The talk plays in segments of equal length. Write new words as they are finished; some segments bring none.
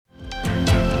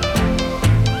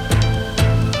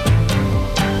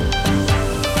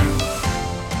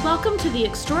the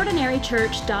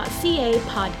extraordinarychurch.ca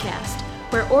podcast,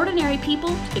 where ordinary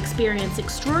people experience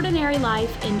extraordinary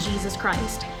life in Jesus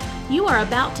Christ. You are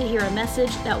about to hear a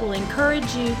message that will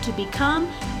encourage you to become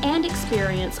and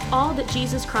experience all that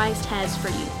Jesus Christ has for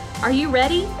you. Are you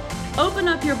ready? Open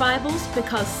up your Bibles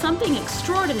because something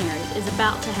extraordinary is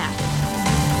about to happen.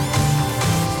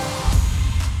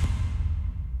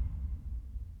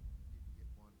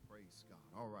 Praise God.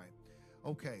 All right.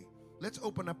 Okay. Let's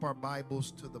open up our Bibles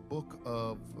to the book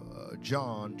of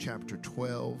John chapter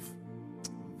 12,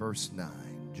 verse 9.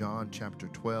 John chapter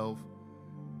 12,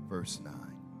 verse 9.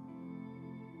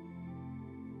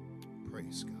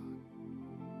 Praise God.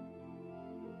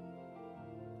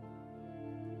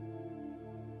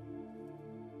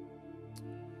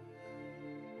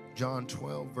 John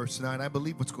 12, verse 9. I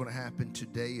believe what's going to happen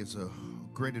today is a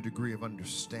greater degree of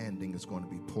understanding is going to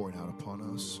be poured out upon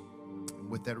us.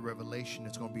 With that revelation,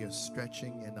 it's going to be a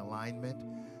stretching and alignment.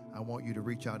 I want you to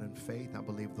reach out in faith. I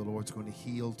believe the Lord's going to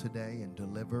heal today and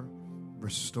deliver,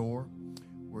 restore.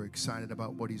 We're excited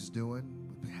about what he's doing.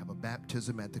 We have a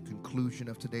baptism at the conclusion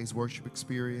of today's worship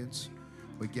experience.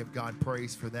 We give God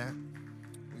praise for that.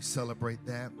 We celebrate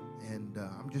that. And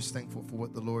I'm just thankful for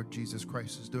what the Lord Jesus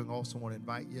Christ is doing. Also want to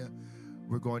invite you.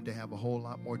 We're going to have a whole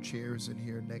lot more chairs in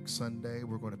here next Sunday.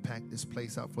 We're going to pack this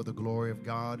place out for the glory of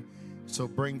God. So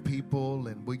bring people,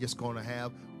 and we're just going to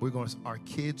have, our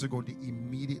kids are going to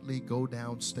immediately go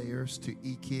downstairs to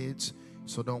E-Kids.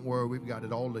 So don't worry, we've got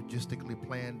it all logistically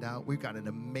planned out. We've got an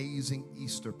amazing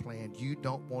Easter planned. You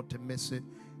don't want to miss it,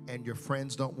 and your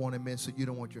friends don't want to miss it. You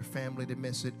don't want your family to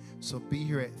miss it. So be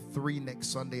here at 3 next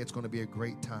Sunday. It's going to be a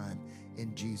great time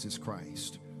in Jesus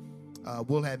Christ.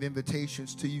 We'll have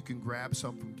invitations to you. You can grab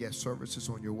some from guest services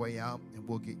on your way out, and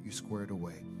we'll get you squared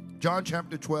away. John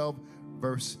chapter 12,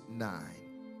 verse 9.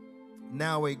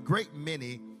 Now a great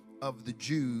many of the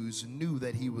Jews knew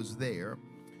that he was there,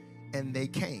 and they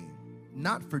came,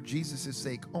 not for Jesus'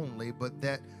 sake only, but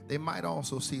that they might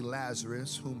also see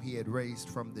Lazarus, whom he had raised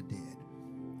from the dead.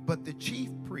 But the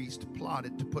chief priest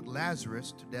plotted to put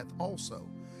Lazarus to death also,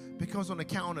 because on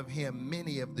account of him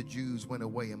many of the Jews went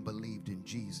away and believed in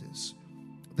Jesus.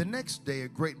 The next day a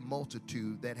great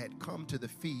multitude that had come to the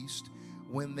feast,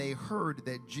 when they heard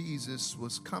that Jesus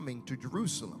was coming to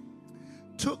Jerusalem,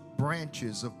 took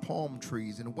branches of palm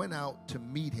trees and went out to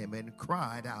meet him and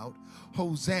cried out,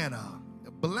 Hosanna!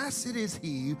 Blessed is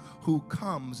he who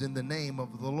comes in the name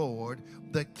of the Lord,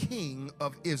 the King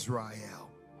of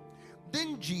Israel.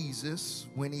 Then Jesus,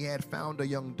 when he had found a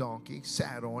young donkey,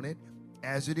 sat on it,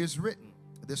 as it is written.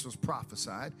 This was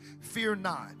prophesied. Fear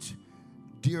not,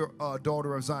 dear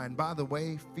daughter of Zion. By the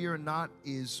way, fear not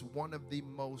is one of the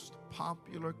most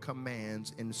popular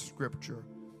commands in Scripture.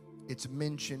 It's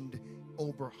mentioned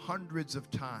over hundreds of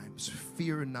times.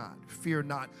 Fear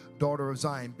not, daughter of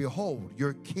Zion. Behold,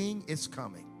 your king is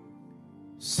coming,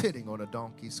 sitting on a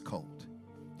donkey's colt.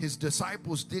 His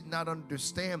disciples did not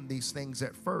understand these things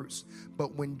at first,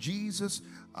 but when Jesus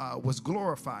was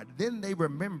glorified, then they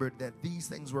remembered that these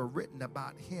things were written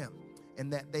about him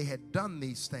and that they had done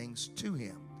these things to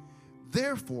him.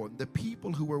 Therefore, the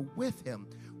people who were with him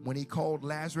when he called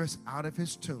Lazarus out of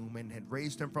his tomb and had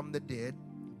raised him from the dead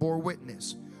bore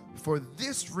witness. For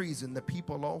this reason, the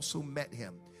people also met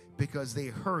him, because they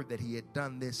heard that he had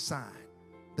done this sign.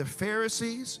 The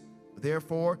Pharisees,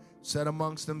 therefore, said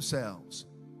amongst themselves,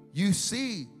 you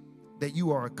see that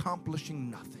you are accomplishing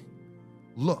nothing.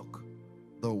 Look,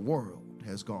 the world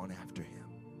has gone after him.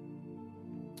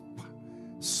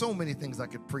 So many things I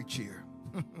could preach here.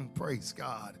 Praise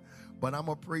God. But I'm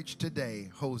going to preach today,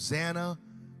 Hosanna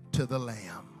to the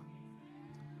Lamb.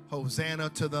 Hosanna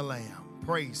to the Lamb.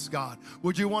 Praise God.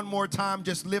 Would you one more time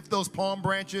just lift those palm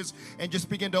branches and just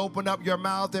begin to open up your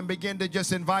mouth and begin to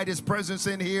just invite his presence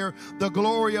in here. The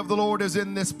glory of the Lord is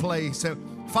in this place.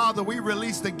 And Father, we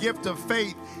release the gift of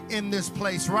faith in this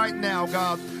place right now,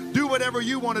 God. Do whatever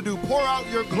you want to do. Pour out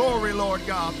your glory, Lord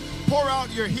God. Pour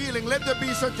out your healing. Let there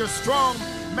be such a strong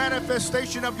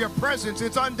manifestation of your presence.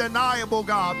 It's undeniable,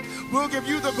 God. We'll give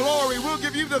you the glory. We'll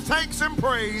give you the thanks and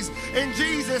praise in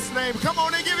Jesus' name. Come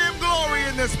on and give him glory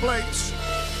in this place.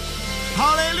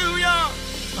 Hallelujah.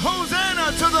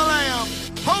 Hosanna to the Lamb.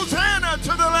 Hosanna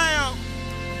to the Lamb.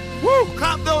 Woo!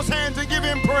 Clap those hands and give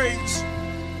him praise.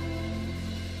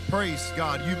 Praise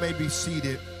God. You may be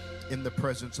seated in the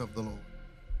presence of the Lord.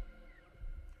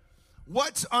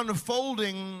 What's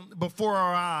unfolding before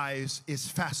our eyes is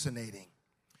fascinating,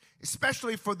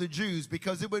 especially for the Jews,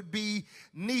 because it would be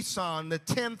Nisan, the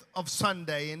 10th of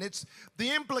Sunday, and it's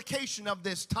the implication of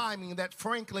this timing that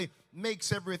frankly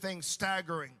makes everything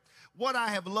staggering. what I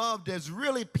have loved is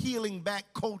really peeling back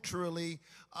culturally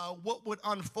what would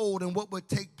unfold and what would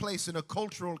take place in a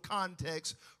cultural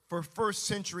context for first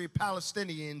century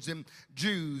Palestinians and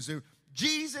Jews.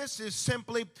 Jesus is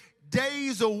simply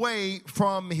days away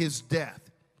from his death.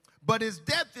 But his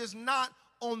death is not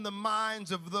on the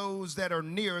minds of those that are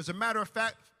near. As a matter of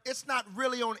fact, it's not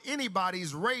really on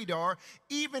anybody's radar.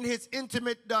 Even his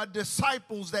intimate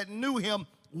disciples that knew him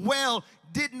well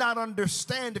did not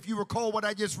understand. If you recall what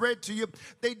I just read to you,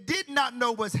 they did not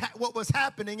know what was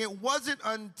happening. It wasn't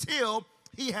until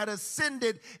he had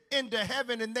ascended into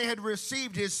heaven and they had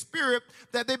received his spirit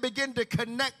that they began to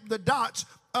connect the dots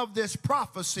of this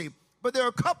prophecy. But there are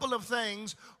a couple of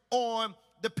things on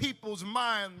the people's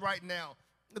mind right now.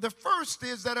 The first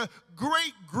is that a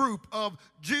great group of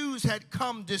Jews had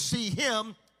come to see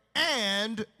him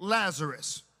and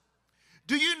Lazarus.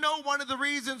 Do you know one of the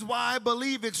reasons why I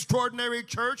believe Extraordinary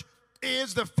Church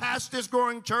is the fastest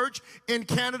growing church in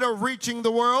Canada reaching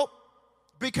the world?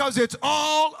 Because it's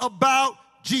all about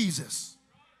Jesus.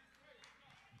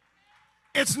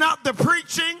 It's not the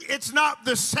preaching, it's not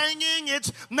the singing,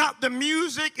 it's not the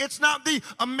music, it's not the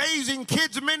amazing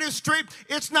kids ministry,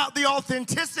 it's not the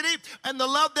authenticity and the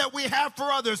love that we have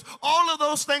for others. All of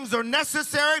those things are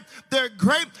necessary, they're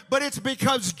great, but it's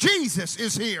because Jesus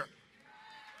is here.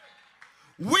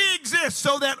 We exist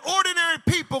so that ordinary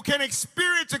people can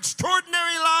experience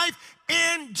extraordinary life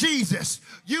in Jesus.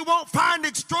 You won't find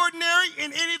extraordinary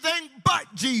in anything but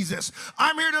Jesus.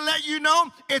 I'm here to let you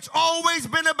know it's always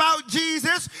been about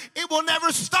Jesus. It will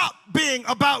never stop being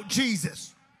about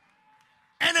Jesus.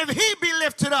 And if he be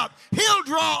lifted up, he'll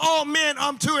draw all men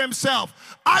unto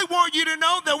himself. I want you to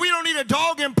know that we don't need a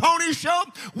dog and pony show.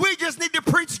 We just need to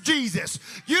preach Jesus.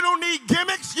 You don't need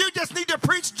gimmicks. You just need to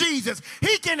preach Jesus.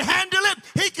 He can handle it.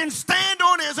 He can stand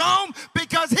on his own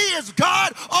because he is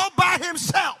God all by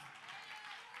himself.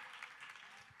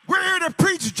 We're here to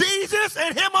preach Jesus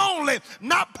and him only,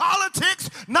 not politics,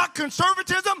 not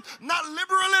conservatism, not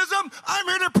liberalism. I'm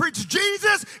here to preach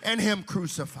Jesus and him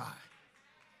crucified.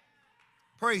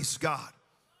 Praise God.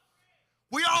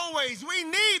 We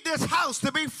need this house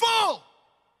to be full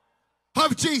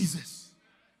of Jesus.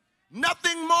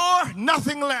 Nothing more,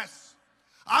 nothing less.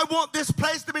 I want this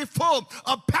place to be full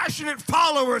of passionate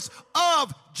followers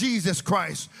of Jesus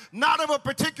Christ. Not of a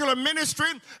particular ministry,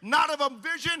 not of a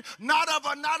vision, not of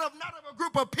a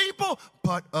group of people,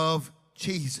 but of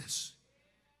Jesus.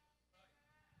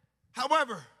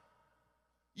 However,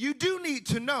 you do need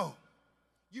to know,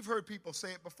 you've heard people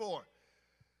say it before,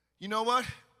 you know what?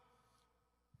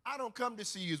 I don't come to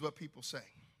see you is what people say.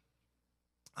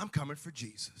 I'm coming for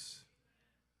Jesus.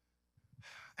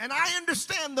 And I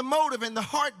understand the motive and the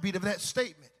heartbeat of that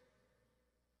statement.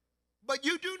 But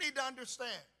you do need to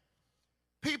understand,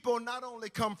 people not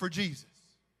only come for Jesus,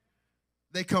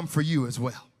 they come for you as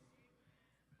well.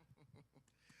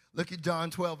 Look at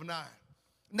John 12:9.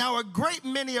 Now a great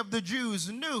many of the Jews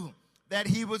knew that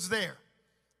he was there,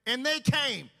 and they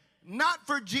came not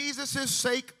for Jesus'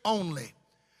 sake only,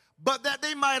 but that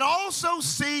they might also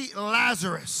see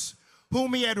Lazarus,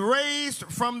 whom he had raised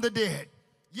from the dead.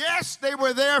 Yes, they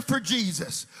were there for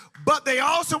Jesus, but they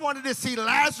also wanted to see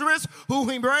Lazarus, whom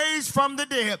he raised from the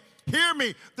dead. Hear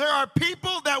me, there are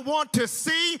people that want to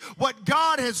see what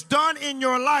God has done in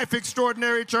your life,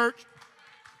 Extraordinary Church.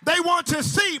 They want to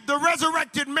see the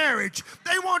resurrected marriage.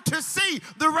 They want to see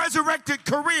the resurrected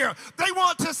career. They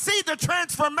want to see the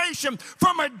transformation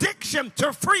from addiction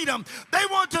to freedom. They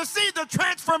want to see the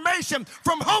transformation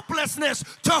from hopelessness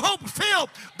to hope-filled.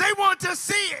 They want to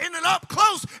see in an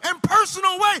up-close and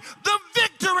personal way the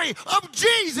victory of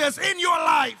Jesus in your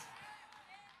life.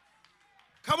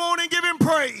 Come on and give him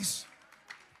praise.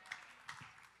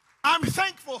 I'm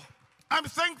thankful. I'm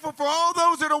thankful for all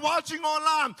those that are watching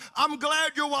online. I'm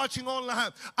glad you're watching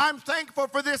online. I'm thankful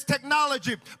for this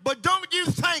technology. But don't you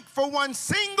think for one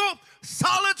single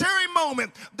solitary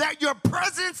moment that your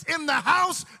presence in the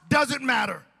house doesn't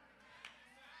matter.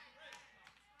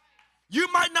 You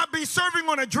might not be serving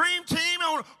on a dream team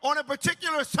on a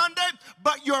particular Sunday,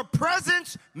 but your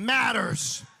presence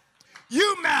matters.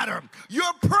 You matter.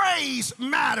 Your praise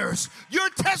matters. Your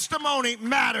testimony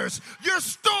matters. Your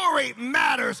story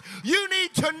matters. You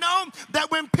need to know that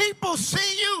when people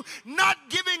see you not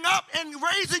giving up and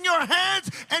raising your hands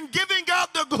and giving God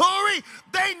the glory,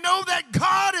 they know that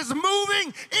God is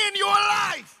moving in your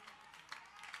life.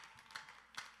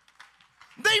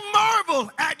 They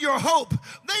marvel at your hope.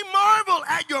 They marvel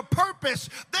at your purpose.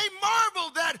 They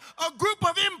marvel that a group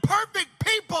of imperfect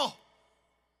people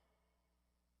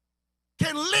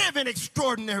can live an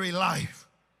extraordinary life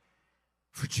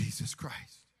for Jesus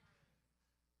Christ.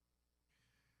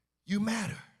 You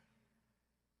matter.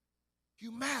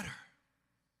 You matter.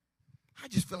 I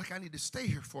just feel like I need to stay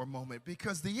here for a moment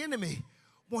because the enemy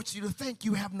wants you to think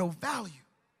you have no value.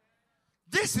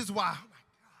 This is why, oh my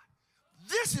God,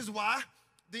 this is why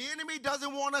the enemy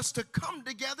doesn't want us to come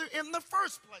together in the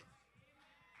first place.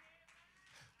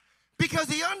 Because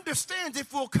he understands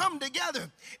if we'll come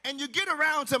together and you get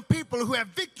around some people who have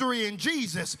victory in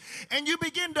Jesus and you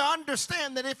begin to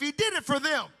understand that if he did it for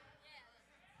them,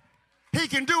 he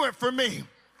can do it for me.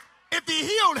 If he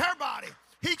healed her body,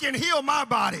 he can heal my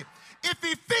body. If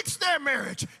he fixed their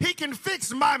marriage, he can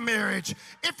fix my marriage.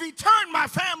 If he turned my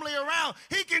family around,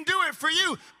 he can do it for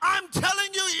you. I'm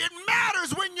telling you, it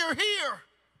matters when you're here.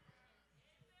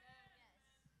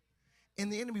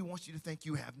 And the enemy wants you to think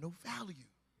you have no value.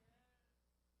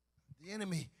 The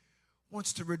enemy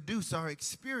wants to reduce our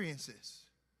experiences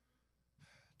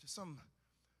to some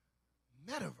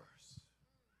metaverse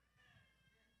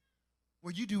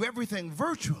where you do everything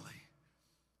virtually.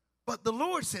 But the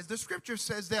Lord says, the scripture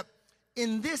says that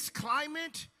in this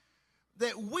climate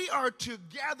that we are to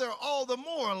gather all the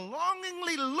more,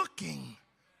 longingly looking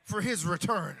for his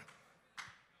return.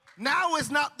 Now is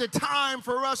not the time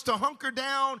for us to hunker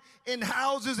down in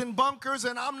houses and bunkers,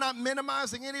 and I'm not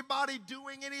minimizing anybody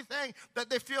doing anything that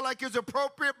they feel like is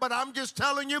appropriate, but I'm just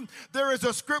telling you there is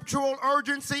a scriptural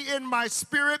urgency in my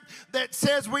spirit that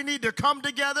says we need to come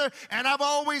together, and I've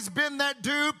always been that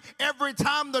dude. Every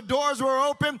time the doors were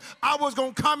open, I was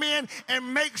going to come in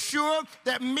and make sure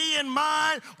that me and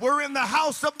mine were in the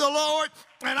house of the Lord.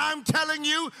 And I'm telling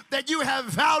you that you have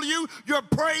value. Your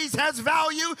praise has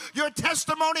value. Your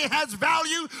testimony has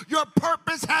value. Your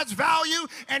purpose has value.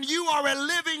 And you are a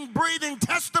living, breathing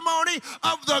testimony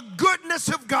of the goodness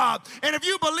of God. And if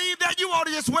you believe that, you ought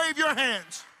to just wave your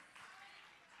hands.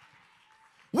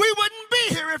 We wouldn't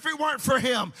be here if it weren't for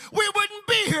him. We wouldn't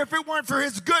be here if it weren't for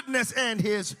his goodness and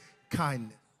his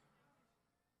kindness.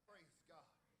 Praise God.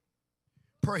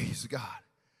 Praise God.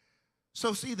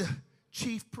 So see, the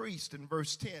chief priest in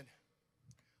verse 10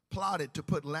 plotted to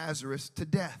put Lazarus to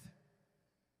death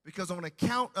because on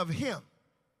account of him,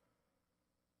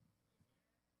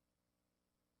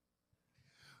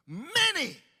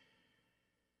 many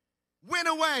went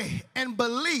away and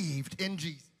believed in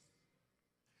Jesus.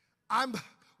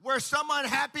 Were some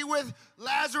unhappy with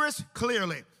Lazarus?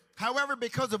 Clearly. However,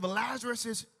 because of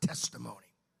Lazarus' testimony,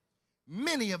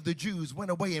 many of the Jews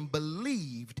went away and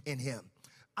believed in him.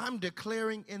 I'm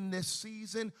declaring in this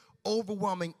season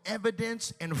overwhelming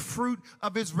evidence and fruit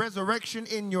of his resurrection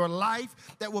in your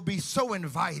life that will be so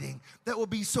inviting, that will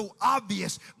be so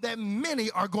obvious that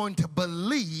many are going to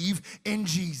believe in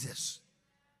Jesus.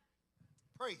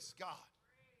 Praise God.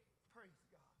 Praise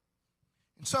God.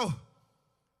 And so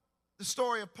the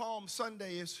story of Palm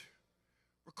Sunday is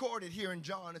recorded here in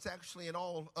John. It's actually in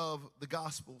all of the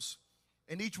Gospels.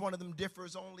 And each one of them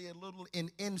differs only a little in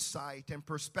insight and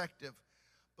perspective.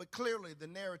 But clearly, the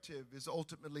narrative is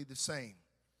ultimately the same.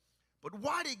 But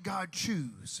why did God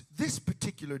choose this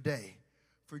particular day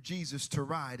for Jesus to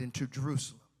ride into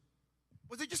Jerusalem?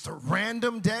 Was it just a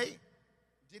random day?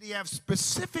 Did he have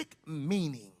specific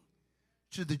meaning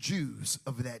to the Jews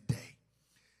of that day?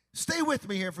 Stay with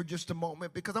me here for just a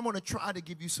moment because I'm going to try to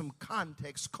give you some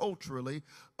context culturally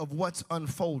of what's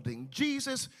unfolding.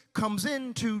 Jesus comes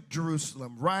into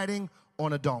Jerusalem riding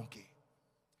on a donkey.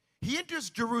 He enters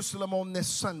Jerusalem on this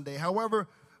Sunday. However,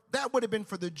 that would have been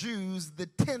for the Jews the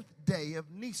 10th day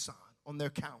of Nisan on their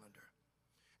calendar.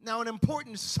 Now, an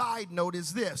important side note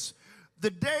is this.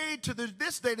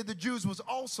 This day to the Jews was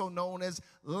also known as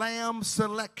Lamb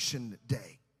Selection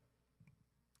Day.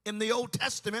 In the Old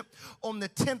Testament, on the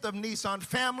 10th of Nisan,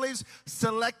 families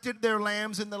selected their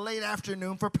lambs in the late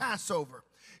afternoon for Passover.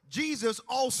 Jesus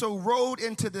also rode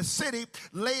into the city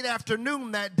late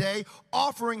afternoon that day,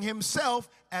 offering himself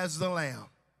as the lamb.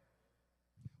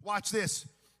 Watch this.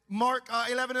 Mark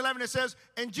 11:11, it says,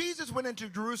 and Jesus went into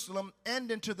Jerusalem and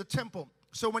into the temple.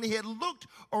 So when he had looked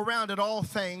around at all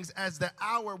things, as the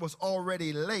hour was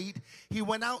already late, he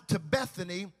went out to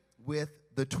Bethany with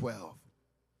the 12.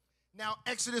 Now,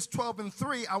 Exodus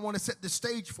 12:3, I want to set the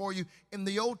stage for you in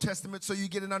the Old Testament so you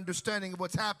get an understanding of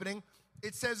what's happening.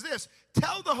 It says this,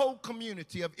 tell the whole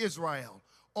community of Israel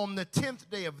on the 10th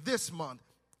day of this month,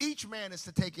 each man is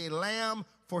to take a lamb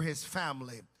for his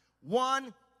family,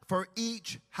 one for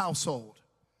each household.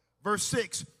 Verse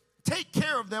 6, take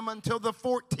care of them until the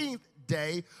 14th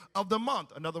day of the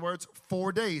month. In other words,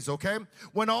 4 days, okay?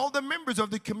 When all the members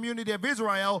of the community of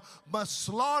Israel must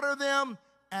slaughter them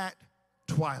at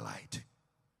twilight.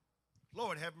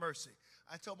 Lord have mercy.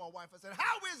 I told my wife, I said,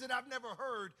 how is it I've never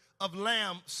heard of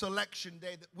Lamb Selection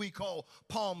Day that we call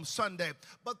Palm Sunday?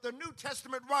 But the New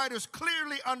Testament writers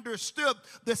clearly understood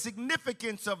the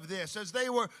significance of this as they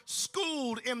were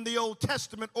schooled in the Old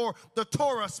Testament, or the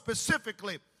Torah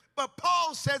specifically. But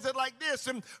Paul says it like this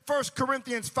in 1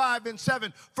 Corinthians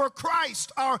 5:7. For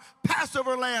Christ, our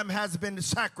Passover lamb, has been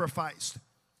sacrificed.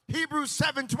 Hebrews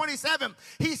 7:27.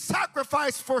 He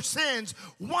sacrificed for sins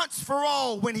once for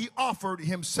all when he offered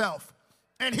himself.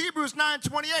 And Hebrews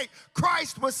 9:28.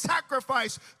 Christ was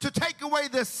sacrificed to take away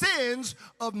the sins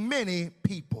of many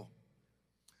people.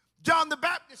 John the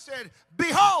Baptist said,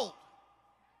 behold,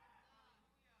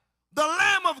 the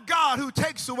Lamb of God who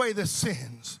takes away the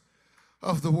sins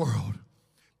of the world.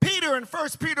 Peter in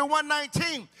 1 Peter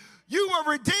 1:19, you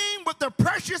were redeemed with the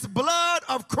precious blood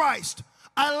of Christ,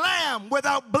 a lamb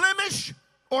without blemish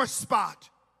or spot.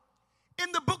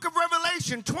 In the book of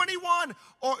Revelation, 20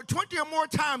 or more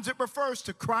times it refers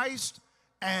to Christ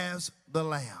as the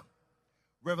Lamb.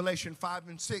 Revelation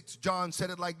 5:6, John said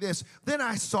it like this, then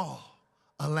I saw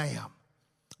a lamb,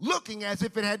 looking as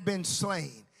if it had been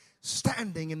slain,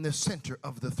 standing in the center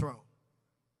of the throne.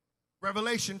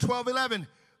 Revelation 12:11,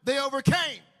 they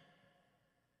overcame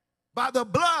by the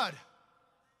blood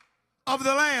of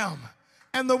the Lamb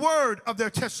and the word of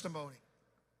their testimony.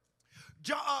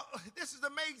 This is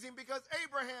amazing because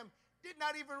Abraham did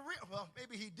not even well,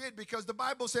 maybe he did because the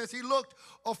Bible says he looked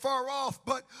afar off.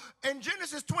 But in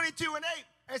Genesis 22:8,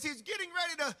 as he's getting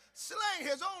ready to slay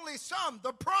his only son,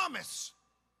 the promise,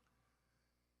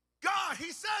 God,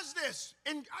 he says this,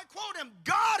 and I quote him,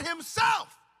 God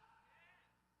himself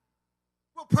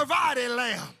will provide a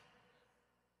lamb.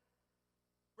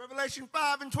 Revelation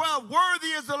 5:12,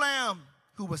 worthy is the lamb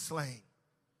who was slain.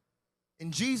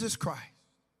 And Jesus Christ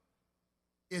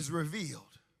is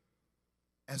revealed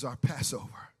as our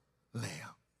Passover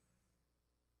lamb.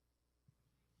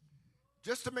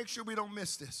 Just to make sure we don't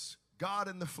miss this, God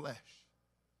in the flesh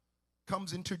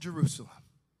comes into Jerusalem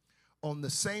on the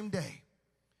same day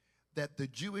that the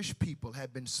Jewish people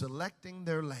had been selecting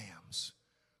their lambs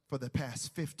for the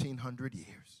past 1,500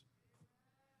 years.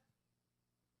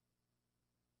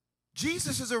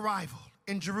 Jesus' arrival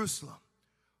in Jerusalem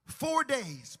 4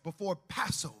 days before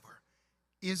Passover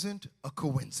isn't a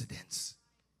coincidence.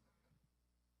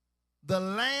 The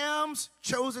lambs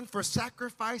chosen for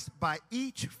sacrifice by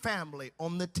each family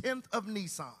on the 10th of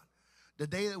Nisan, the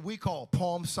day that we call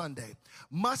Palm Sunday,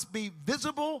 must be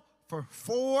visible for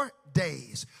 4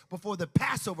 days before the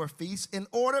Passover feast in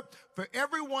order for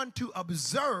everyone to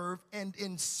observe and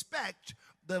inspect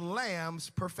the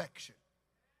lamb's perfection.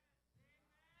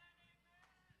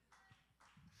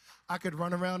 I could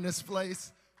run around this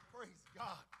place. Praise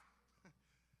God.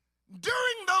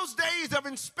 During those days of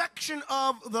inspection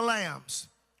of the lambs,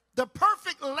 the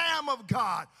perfect Lamb of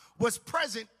God was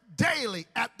present daily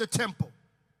at the temple,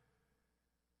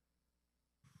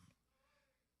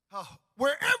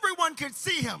 where everyone could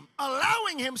see him,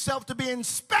 allowing himself to be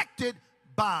inspected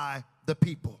by the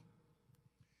people.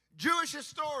 Jewish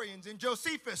historians, and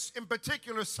Josephus in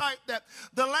particular, cite that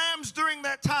the lambs during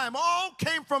that time all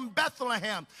came from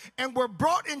Bethlehem and were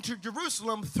brought into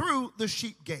Jerusalem through the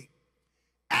sheep gate.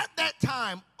 At that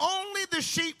time, only the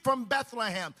sheep from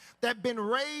Bethlehem that had been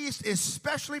raised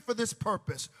especially for this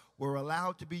purpose were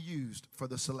allowed to be used for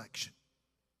the selection.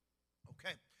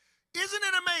 Okay. Isn't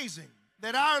it amazing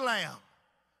that our lamb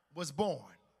was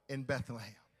born in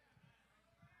Bethlehem?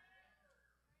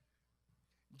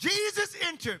 Jesus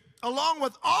entered, along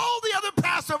with all the other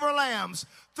Passover lambs,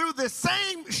 through the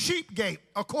same sheep gate,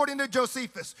 according to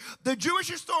Josephus. The Jewish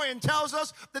historian tells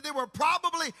us that there were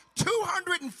probably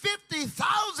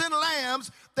 250,000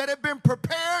 lambs that had been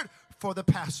prepared for the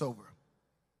Passover.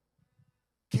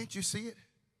 Can't you see it?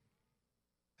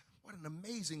 What an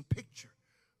amazing picture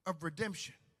of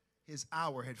redemption. His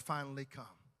hour had finally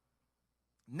come.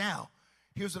 Now,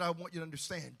 here's what I want you to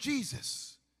understand.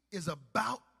 Jesus is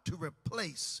about to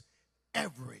replace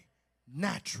every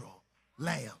natural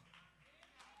lamb.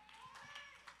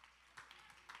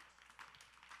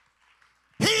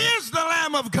 He is the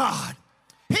Lamb of God.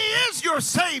 He is your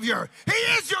Savior. He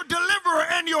is your deliverer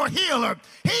and your healer.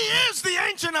 He is the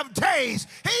Ancient of Days.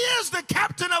 He is the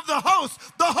Captain of the host,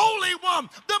 the Holy One,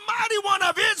 the Mighty One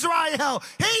of Israel.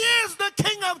 He is the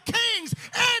King of Kings,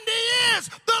 and He is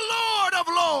the Lord of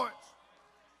Lords.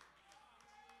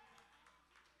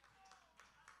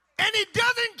 And He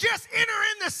doesn't just enter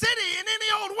in the city in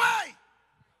any old way.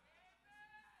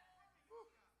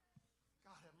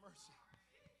 God have mercy.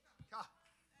 God.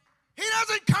 He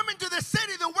doesn't come into the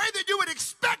city the way that you would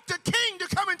expect a king to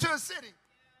come into a city.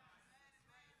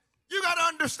 You got to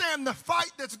understand the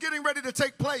fight that's getting ready to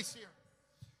take place here.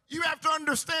 You have to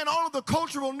understand all of the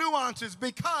cultural nuances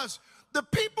because the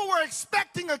people were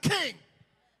expecting a king.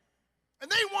 And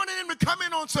they wanted him to come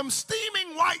in on some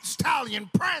steaming white stallion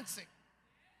prancing.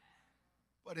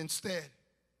 But instead,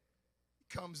 he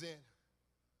comes in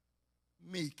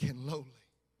meek and lowly.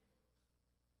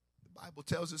 The Bible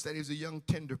tells us that he's a young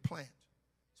tender plant.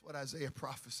 That's what Isaiah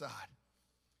prophesied.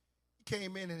 He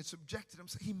came in and subjected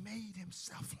himself. He made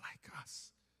himself like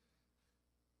us.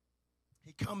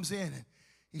 He comes in and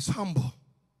he's humble.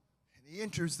 And he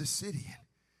enters the city. And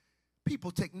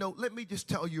people take note. Let me just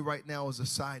tell you right now as a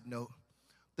side note.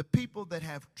 The people that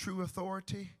have true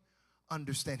authority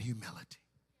understand humility.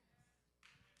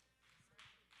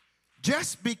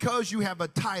 Just because you have a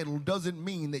title doesn't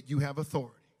mean that you have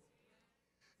authority.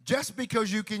 Just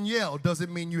because you can yell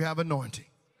doesn't mean you have anointing.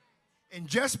 And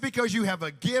just because you have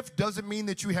a gift doesn't mean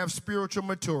that you have spiritual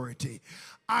maturity.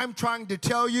 I'm trying to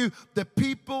tell you, the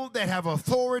people that have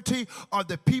authority are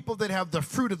the people that have the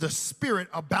fruit of the Spirit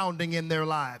abounding in their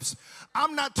lives.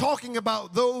 I'm not talking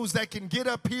about those that can get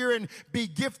up here and be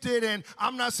gifted, and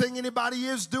I'm not saying anybody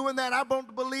is doing that. I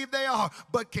don't believe they are,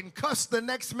 but can cuss the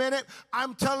next minute.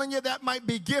 I'm telling you that might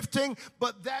be gifting,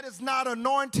 but that is not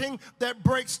anointing that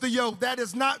breaks the yoke. That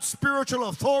is not spiritual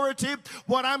authority.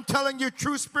 What I'm telling you,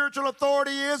 true spiritual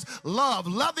authority is love,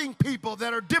 loving people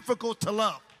that are difficult to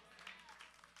love.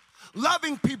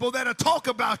 Loving people that'll talk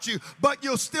about you, but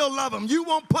you'll still love them. You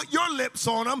won't put your lips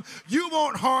on them. You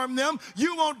won't harm them.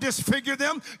 You won't disfigure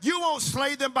them. You won't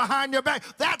slay them behind your back.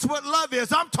 That's what love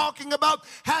is. I'm talking about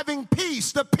having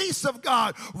peace, the peace of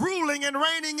God, ruling and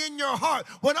reigning in your heart.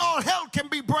 When all hell can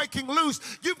be breaking loose,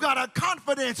 you've got a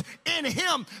confidence in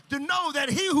Him to know that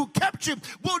He who kept you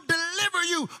will deliver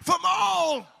you from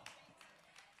all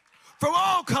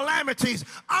calamities.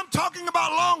 I'm talking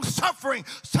about long suffering.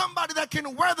 Somebody that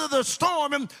can weather the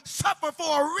storm and suffer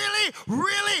for a really,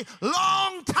 really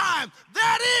long time.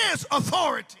 That is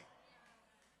authority.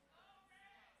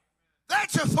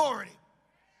 That's authority.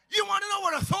 You want to know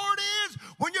what authority is?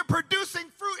 When you're producing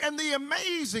fruit. And the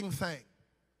amazing thing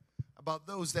about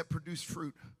those that produce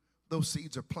fruit, those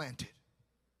seeds are planted.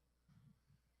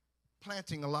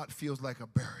 Planting a lot feels like a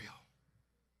burial.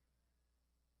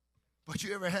 But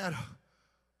you ever had a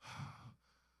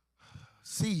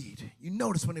seed? You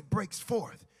notice when it breaks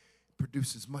forth, it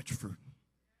produces much fruit.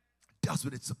 It does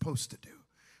what it's supposed to do.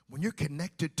 When you're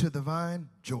connected to the vine,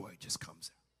 joy just comes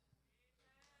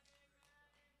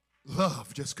out.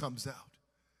 Love just comes out.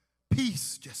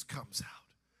 Peace just comes out.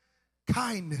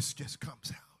 Kindness just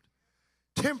comes out.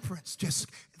 Temperance, just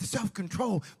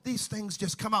self-control. These things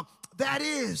just come out. That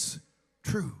is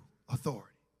true authority.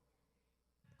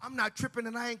 I'm not tripping,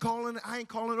 and I ain't calling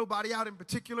nobody out in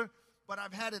particular, but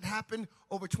I've had it happen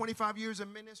over 25 years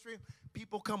of ministry.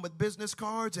 People come with business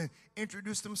cards and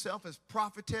introduce themselves as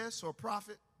prophetess or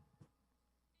prophet.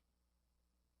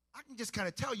 I can just kind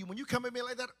of tell you, when you come at me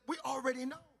like that, we already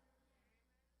know.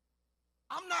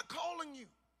 I'm not calling you.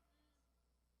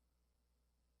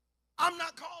 I'm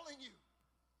not calling you.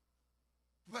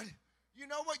 But you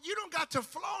know what? You don't got to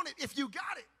flaunt it if you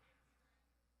got it.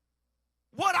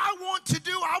 What I want to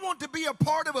do, I want to be a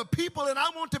part of a people, and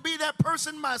I want to be that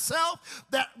person myself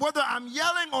that whether I'm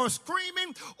yelling or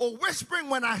screaming or whispering,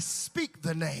 when I speak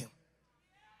the name,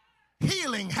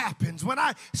 healing happens. When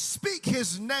I speak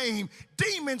His name,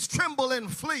 demons tremble and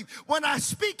flee. When I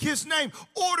speak His name,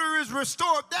 order is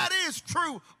restored. That is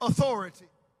true authority.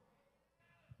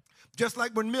 Just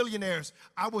like when millionaires,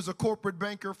 I was a corporate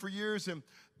banker for years, and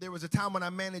there was a time when I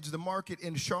managed the market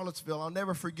in Charlottesville. I'll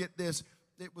never forget this.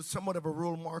 It was somewhat of a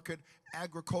rural market,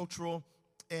 agricultural,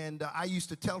 and I used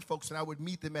to tell folks, and I would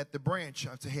meet them at the branch.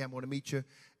 I'd say, hey, I'm going to meet you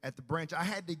at the branch. I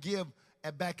had to give,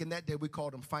 back in that day, we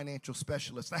called them financial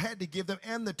specialists. I had to give them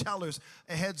and the tellers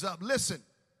a heads up. Listen,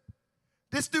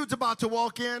 this dude's about to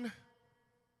walk in,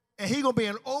 and he's going to be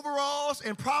in overalls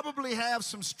and probably have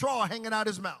some straw hanging out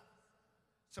his mouth,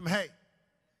 some hay.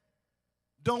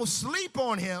 Don't sleep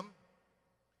on him.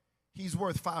 He's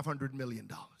worth $500 million.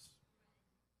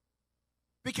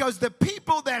 Because the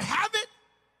people that have it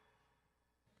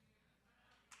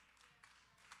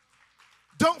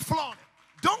don't flaunt it.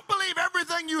 Don't believe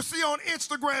everything you see on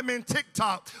Instagram and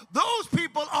TikTok. Those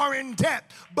people are in debt.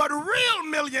 But real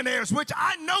millionaires, which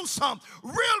I know some,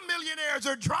 real millionaires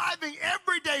are driving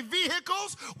everyday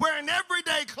vehicles, wearing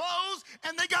everyday clothes,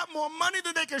 and they got more money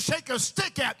than they can shake a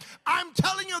stick at. I'm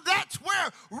telling you, that's where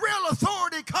real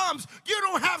authority comes. You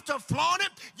don't have to flaunt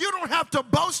it. You don't have to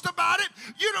boast about it.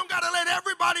 You don't got to let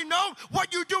everybody know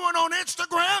what you're doing on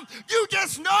Instagram. You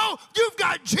just know you've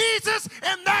got Jesus,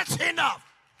 and that's enough.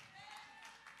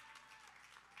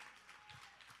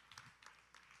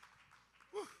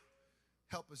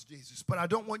 Help us, Jesus. But I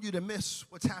don't want you to miss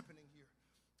what's happening here.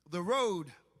 The road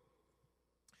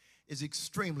is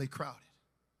extremely crowded.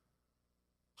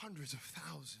 Hundreds of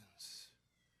thousands.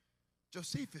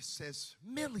 Josephus says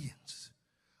millions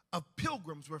of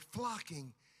pilgrims were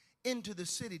flocking into the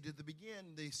city to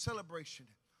begin the celebration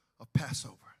of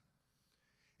Passover.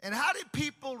 And how did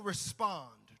people respond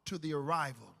to the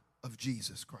arrival of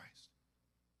Jesus Christ?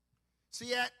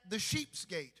 See, at the Sheep's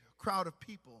Gate, a crowd of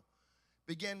people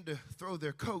began to throw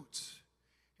their coats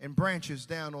and branches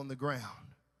down on the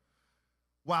ground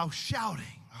while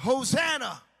shouting,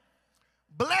 "Hosanna!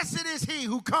 Blessed is he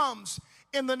who comes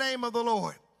in the name of the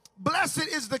Lord. Blessed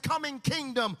is the coming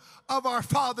kingdom of our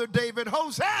father David.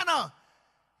 Hosanna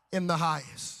in the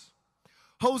highest."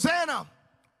 Hosanna.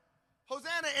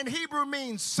 Hosanna in Hebrew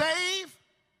means save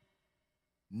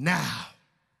now.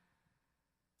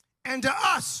 And to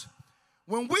us,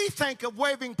 when we think of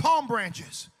waving palm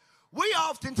branches, we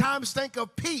oftentimes think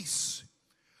of peace.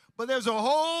 But there's a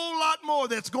whole lot more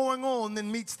that's going on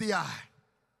than meets the eye.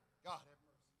 God have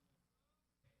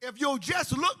mercy. If you'll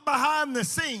just look behind the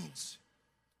scenes,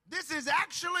 this is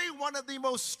actually one of the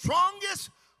most strongest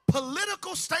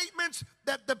political statements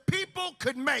that the people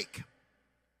could make.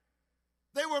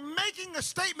 They were making a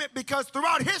statement because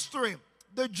throughout history,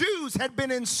 the Jews had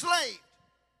been enslaved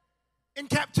in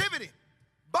captivity,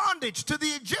 bondage to the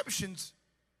Egyptians,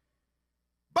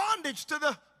 bondage to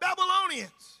the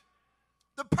Babylonians,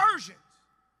 the Persians,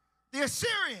 the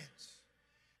Assyrians,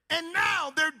 and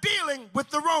now they're dealing with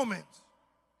the Romans.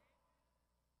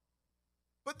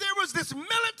 But there was this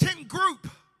militant group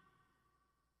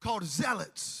called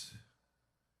zealots.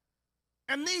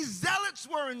 And these zealots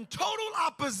were in total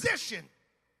opposition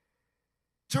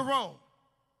to Rome.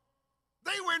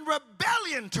 They were in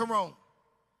rebellion to Rome.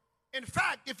 In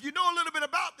fact, if you know a little bit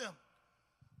about them,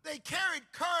 they carried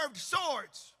curved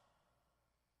swords.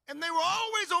 And they were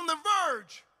always on the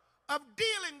verge of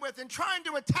dealing with and trying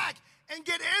to attack and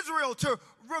get Israel to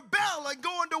rebel and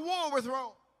go into war with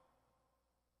Rome.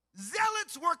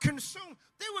 Zealots were consumed.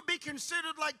 They would be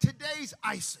considered like today's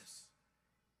ISIS.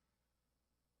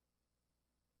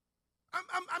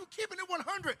 I'm keeping it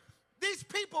 100. These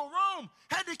people, Rome,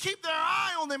 had to keep their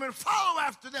eye on them and follow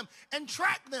after them and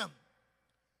track them.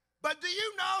 But do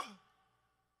you know,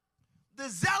 the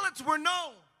zealots were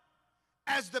known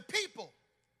as the people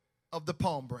of the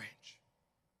palm branch.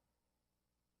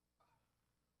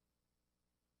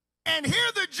 And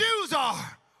here the Jews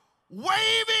are,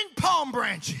 waving palm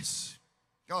branches.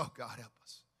 Oh, God help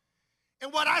us.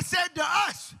 And what I said to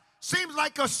us seems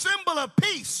like a symbol of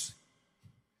peace.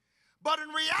 But in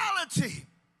reality,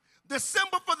 the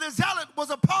symbol for the zealot was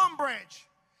a palm branch.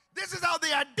 This is how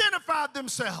they identified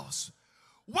themselves.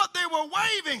 What they were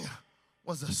waving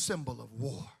was a symbol of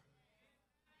war.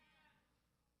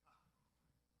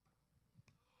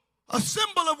 A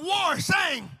symbol of war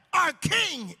saying, our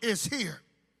king is here.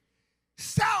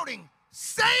 Shouting,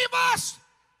 save us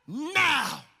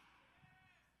now.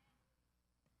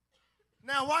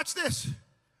 Now watch this.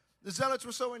 The zealots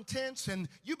were so intense, and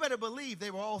you better believe they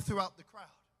were all throughout the crowd.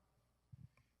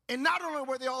 And not only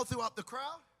were they all throughout the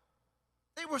crowd,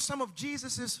 they were some of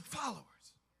Jesus' followers.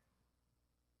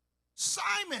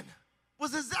 Simon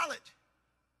was a zealot.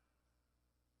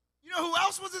 You know who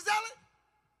else was a zealot?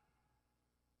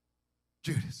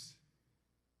 Judas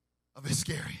of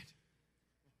Iscariot.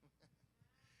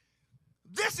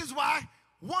 This is why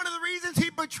one of the reasons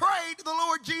he betrayed the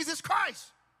Lord Jesus Christ.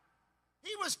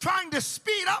 He was trying to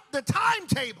speed up the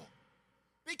timetable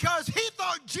because he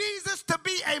thought Jesus to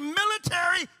be a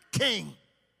military king.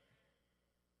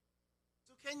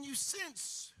 So can you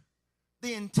sense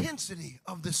the intensity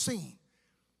of the scene?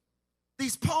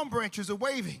 These palm branches are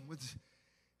waving,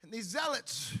 and these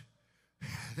zealots,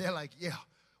 they're like, yeah,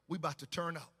 we about to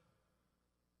turn up.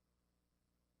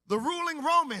 The ruling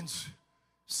Romans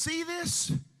see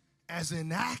this as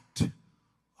an act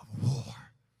of war.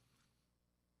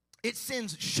 It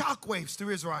sends shockwaves through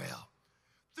Israel,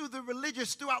 throughout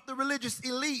the religious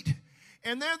elite.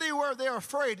 And there they were, they're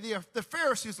afraid. The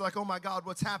Pharisees are like, oh my God,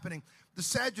 what's happening? The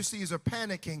Sadducees are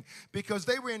panicking because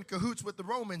they were in cahoots with the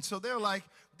Romans. So they're like,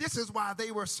 this is why they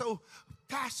were so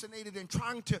fascinated in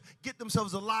trying to get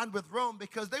themselves aligned with Rome,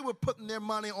 because they were putting their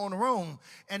money on Rome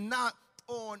and not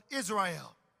on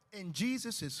Israel. And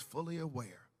Jesus is fully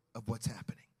aware of what's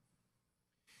happening.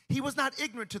 He was not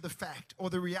ignorant to the fact or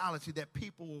the reality that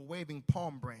people were waving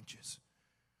palm branches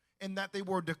and that they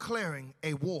were declaring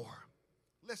a war.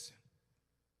 Listen,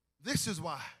 this is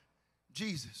why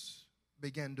Jesus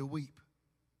began to weep.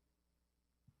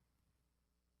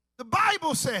 The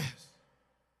Bible says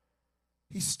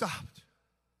he stopped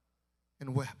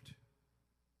and wept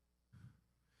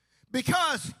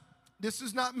Because, this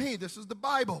is not me, this is the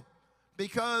Bible,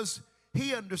 because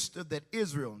he understood that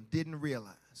Israel didn't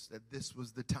realize that this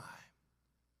was the time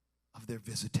of their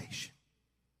visitation.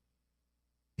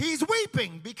 He's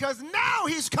weeping because now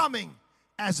he's coming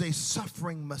as a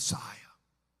suffering Messiah.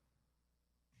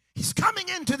 He's coming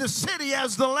into the city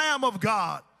as the Lamb of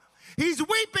God. He's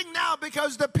weeping now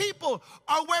because the people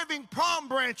are waving palm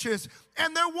branches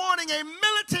and they're wanting a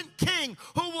militant king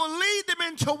who will lead them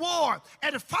into war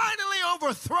and finally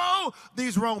overthrow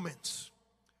these Romans.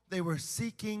 They were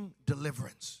seeking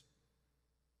deliverance.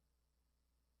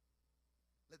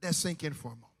 Let that sink in for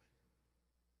a moment.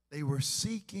 They were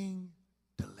seeking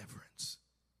deliverance.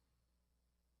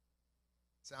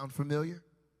 Sound familiar?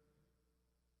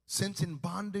 Since in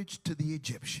bondage to the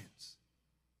Egyptians,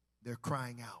 they're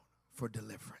crying out for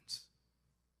deliverance.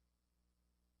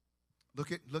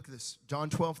 Look at this. John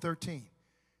 12:13.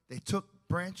 They took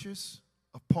branches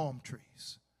of palm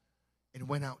trees and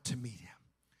went out to meet him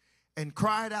and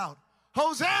cried out,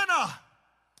 Hosanna!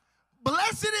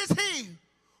 Blessed is he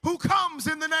who comes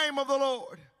in the name of the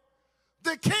Lord,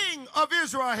 the King of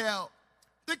Israel,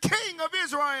 the King of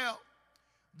Israel.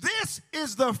 This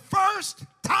is the first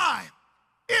time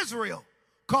Israel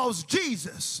calls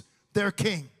Jesus their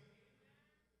king.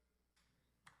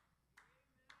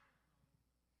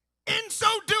 In so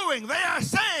doing, they are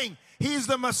saying he's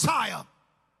the Messiah.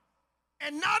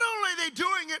 And not only are they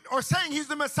doing it or saying he's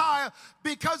the Messiah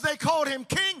because they called him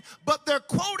king, but they're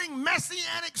quoting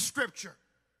messianic scripture.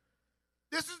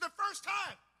 This is the first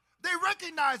time they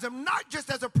recognize him not just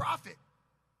as a prophet,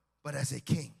 but as a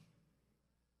king.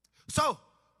 So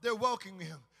they're welcoming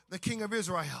him, the King of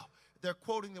Israel. They're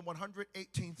quoting the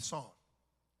 118th Psalm.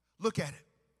 Look at it.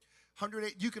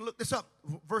 108, you can look this up,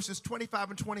 verses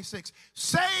 25 and 26.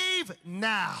 Save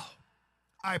now,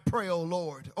 I pray, O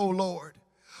Lord, O Lord.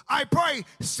 I pray,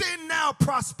 send now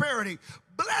prosperity.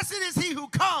 Blessed is he who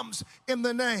comes in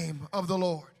the name of the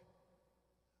Lord.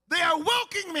 They are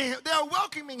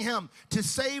welcoming him to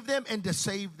save them and to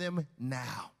save them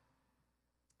now.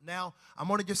 Now, I'm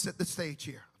going to just set the stage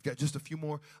here. I've got just a few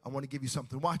more. I want to give you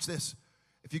something. Watch this.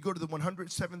 If you go to the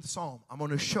 107th Psalm, I'm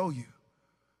going to show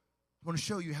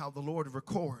you how the Lord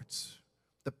records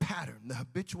the pattern, the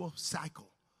habitual cycle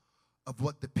of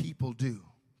what the people do.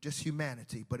 Just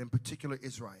humanity, but in particular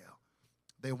Israel.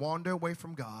 They wander away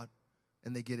from God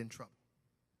and they get in trouble.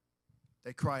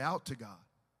 They cry out to God.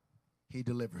 He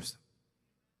delivers them.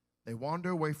 They wander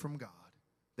away from God.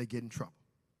 They get in trouble.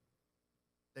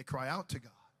 They cry out to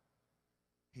God.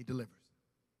 He delivers them.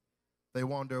 They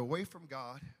wander away from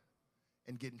God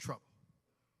and get in trouble.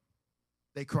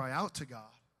 They cry out to God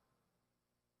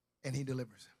and he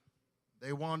delivers them.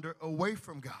 They wander away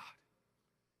from God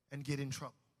and get in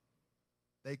trouble.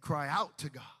 They cry out to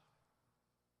God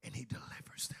and he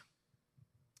delivers them.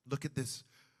 Look at this,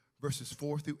 verses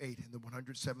 4 through 8 in the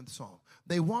 107th Psalm.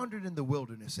 They wandered in the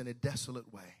wilderness in a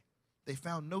desolate way. They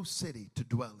found no city to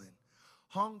dwell in.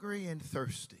 Hungry and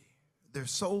thirsty, their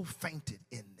soul fainted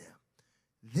in them.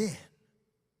 Then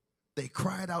they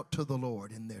cried out to the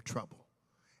Lord in their trouble,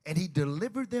 and he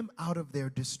delivered them out of their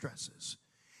distresses.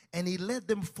 And he led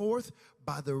them forth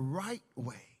by the right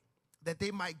way, that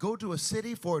they might go to a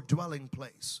city for a dwelling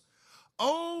place.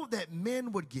 Oh, that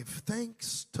men would give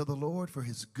thanks to the Lord for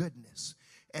his goodness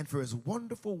and for his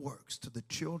wonderful works to the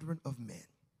children of men.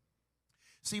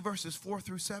 See verses 4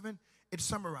 through 7, it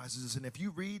summarizes this. And if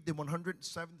you read the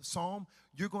 107th Psalm,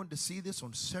 you're going to see this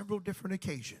on several different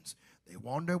occasions. They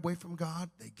wander away from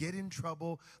God, they get in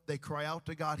trouble, they cry out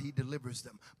to God, he delivers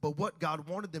them. But what God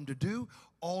wanted them to do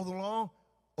all along,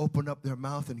 open up their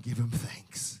mouth and give him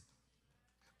thanks.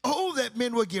 Oh, that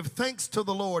men would give thanks to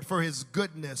the Lord for his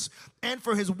goodness and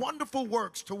for his wonderful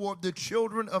works toward the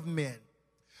children of men.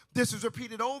 This is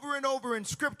repeated over and over in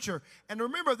Scripture. And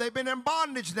remember, they've been in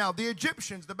bondage now. The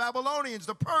Egyptians, the Babylonians,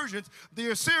 the Persians, the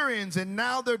Assyrians, and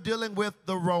now they're dealing with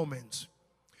the Romans.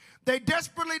 They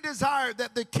desperately desired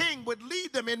that the king would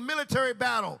lead them in military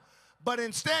battle, but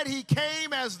instead he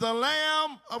came as the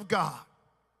Lamb of God.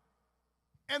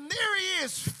 And there he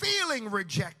is, feeling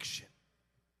rejection.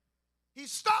 He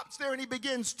stops there and he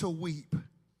begins to weep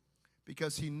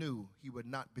because he knew he would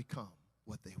not become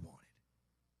what they wanted.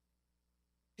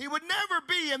 He would never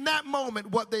be in that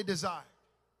moment what they desired.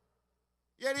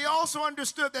 Yet he also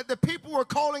understood that the people who were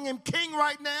calling him king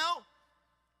right now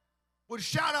would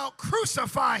shout out,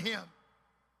 "Crucify him,"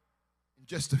 in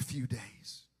just a few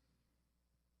days.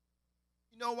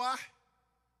 You know why?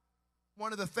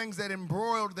 One of the things that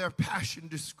embroiled their passion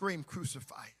to scream,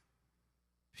 "Crucify him,"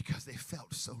 because they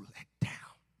felt so let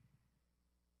down.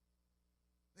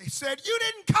 They said, "You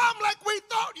didn't come like we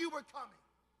thought you were coming.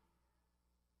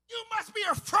 You must be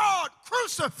a fraud.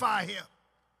 Crucify him.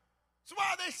 That's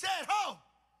why they said, oh,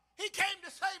 he came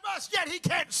to save us, yet he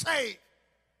can't save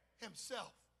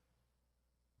himself.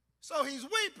 So he's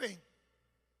weeping.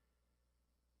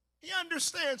 He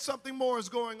understands something more is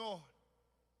going on.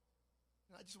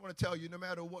 And I just want to tell you, no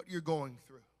matter what you're going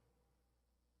through,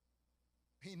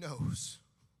 he knows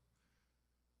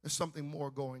there's something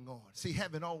more going on. See,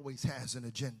 heaven always has an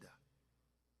agenda.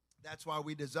 That's why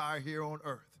we desire here on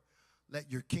earth, let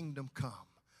your kingdom come.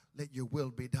 Let your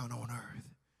will be done on earth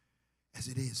as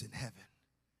it is in heaven.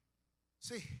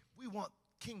 See, we want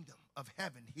kingdom of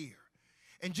heaven here.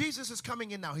 And Jesus is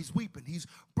coming in now. He's weeping. He's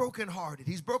brokenhearted.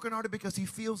 He's brokenhearted because he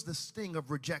feels the sting of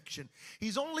rejection.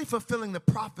 He's only fulfilling the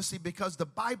prophecy because the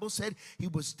Bible said he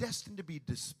was destined to be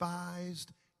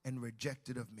despised and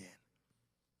rejected of men.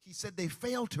 He said they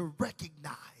fail to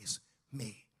recognize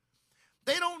me.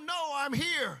 They don't know I'm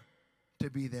here to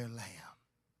be their lamb.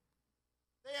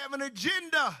 They have an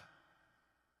agenda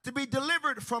to be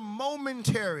delivered from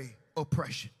momentary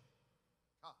oppression.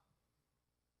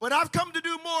 But I've come to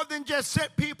do more than just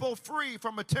set people free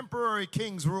from a temporary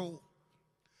king's rule.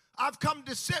 I've come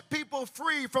to set people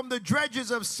free from the dredges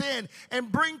of sin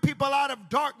and bring people out of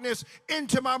darkness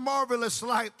into my marvelous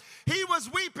light. He was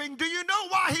weeping. Do you know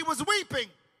why he was weeping?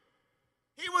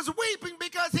 He was weeping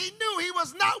because he knew he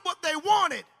was not what they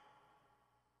wanted,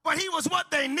 but he was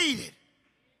what they needed.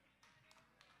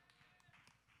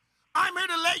 I'm here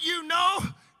to let you know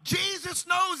Jesus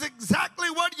knows exactly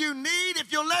what you need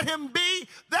if you'll let him be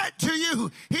that to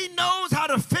you. He knows how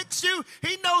to fix you.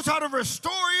 He knows how to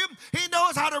restore you. He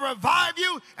knows how to revive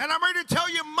you. And I'm here to tell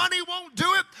you, money won't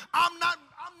do it. I'm not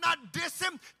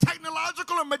dissing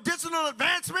technological or medicinal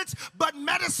advancements, but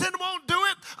medicine won't do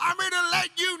it. I'm here to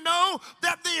let you know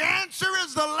that the answer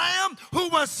is the Lamb who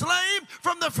was slain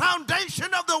from the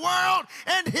foundation of the world,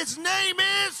 and his name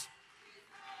is...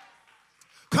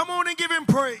 Come on and give him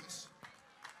praise.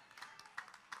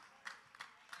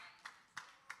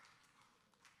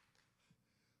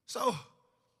 So,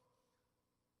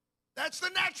 that's the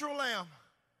natural lamb.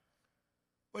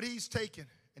 But he's taken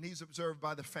and he's observed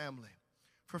by the family.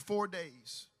 For 4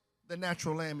 days, the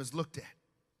natural lamb is looked at.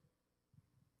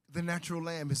 The natural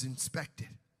lamb is inspected.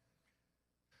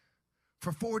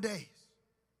 For 4 days,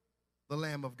 the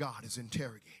Lamb of God is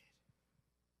interrogated.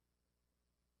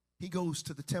 He goes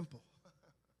to the temple.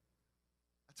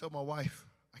 I told my wife,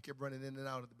 I kept running in and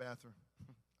out of the bathroom.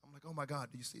 I'm like, oh my God,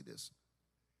 do you see this?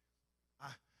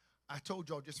 I told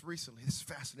y'all just recently, this is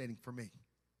fascinating for me,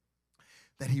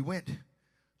 that he went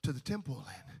to the temple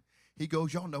and he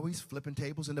goes, y'all know he's flipping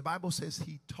tables, and the Bible says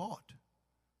he taught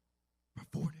for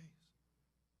 4 days.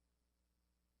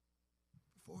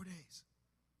 For 4 days.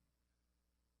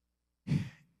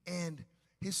 And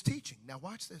his teaching, now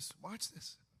watch this, watch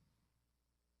this.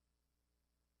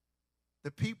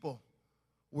 The people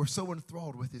were so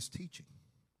enthralled with his teaching.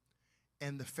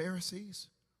 And the Pharisees,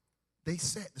 they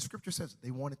said, the scripture says they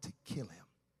wanted to kill him.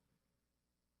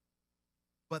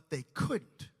 But they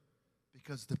couldn't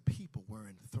because the people were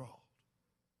enthralled.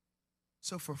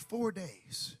 So for 4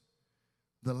 days,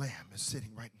 the Lamb is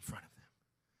sitting right in front of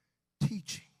them,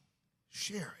 teaching,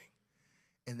 sharing,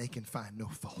 and they can find no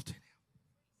fault in him.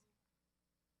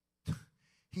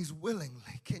 He's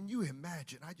willingly, can you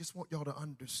imagine? I just want y'all to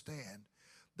understand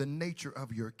the nature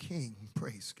of your King,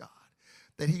 praise God.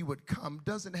 That he would come,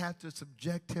 doesn't have to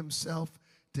subject himself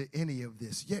to any of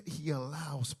this, yet he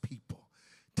allows people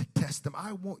to test him.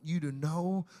 I want you to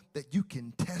know that you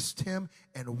can test him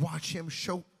and watch him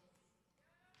show.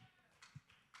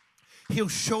 He'll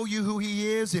show you who he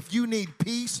is. If you need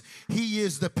peace, he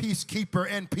is the peacekeeper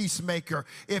and peacemaker.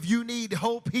 If you need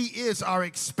hope, he is our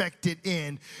expected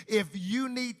end. If you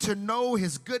need to know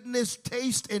his goodness,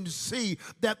 taste and see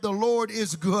that the Lord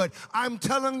is good. I'm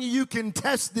telling you, you can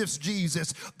test this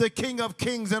Jesus, the King of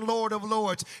Kings and Lord of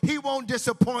Lords. He won't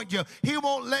disappoint you. He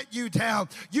won't let you down.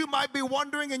 You might be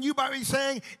wondering and you might be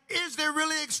saying, is there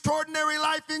really extraordinary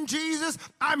life in Jesus?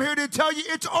 I'm here to tell you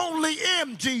it's only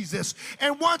in Jesus.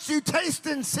 And once you taste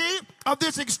and see of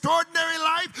this extraordinary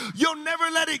life, you'll never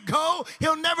let it go.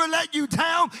 He'll never let you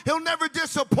down. He'll never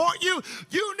disappoint you.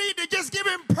 You need to just give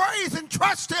him praise and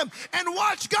trust him and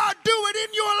watch God do it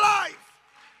in your life.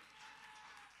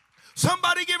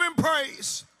 Somebody give him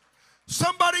praise.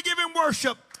 Somebody give him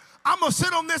worship. I'm going to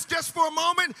sit on this just for a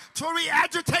moment to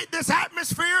re-agitate this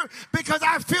atmosphere, because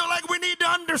I feel like we need to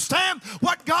understand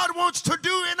what God wants to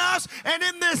do in us. And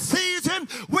in this season,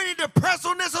 we need to press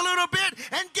on this a little bit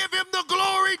and give him the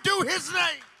glory due his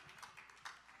name.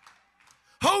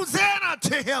 Hosanna to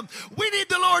to him. We need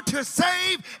the Lord to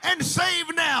save and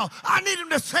save now. I need him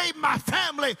to save my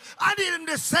family. I need him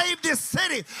to save this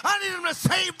city. I need him to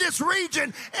save this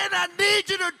region. And I need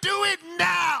you to do it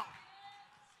now.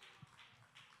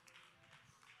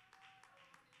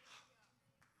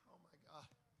 Oh my God.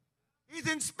 He's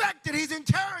inspected. He's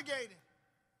interrogated.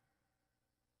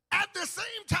 At the same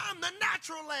time, the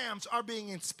natural lambs are being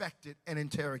inspected and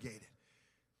interrogated.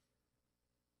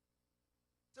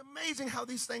 It's amazing how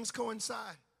these things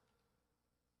coincide.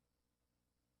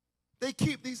 They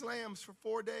keep these lambs for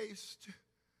 4 days to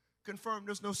confirm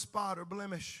there's no spot or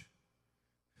blemish.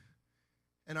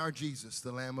 And our Jesus,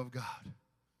 the Lamb of God,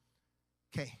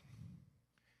 came.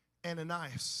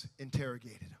 Ananias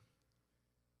interrogated him.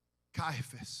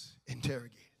 Caiaphas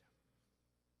interrogated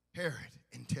him. Herod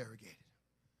interrogated him.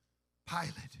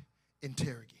 Pilate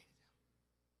interrogated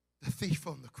him. The thief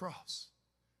on the cross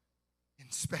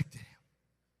inspected him.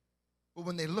 But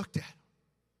when they looked at him,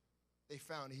 they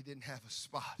found he didn't have a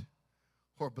spot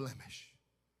or blemish.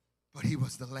 But he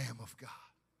was the Lamb of God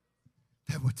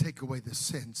that would take away the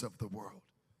sins of the world.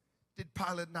 Did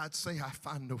Pilate not say, I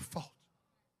find no fault?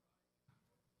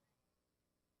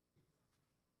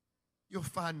 You'll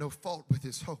find no fault with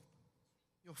his hope.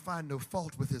 You'll find no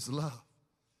fault with his love.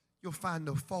 You'll find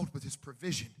no fault with his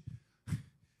provision.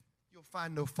 You'll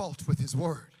find no fault with his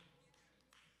word.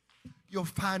 You'll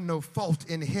find no fault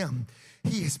in him.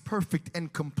 He is perfect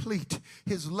and complete.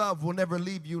 His love will never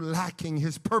leave you lacking.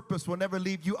 His purpose will never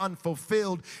leave you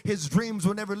unfulfilled. His dreams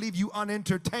will never leave you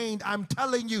unentertained. I'm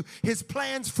telling you, his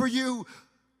plans for you.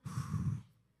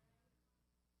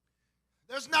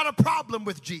 There's not a problem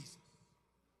with Jesus.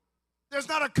 There's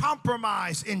not a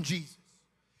compromise in Jesus.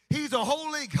 He's a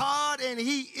holy God and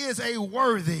he is a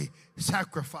worthy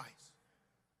sacrifice.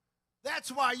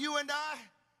 That's why you and I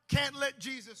can't let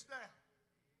Jesus down,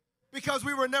 because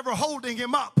we were never holding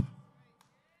him up.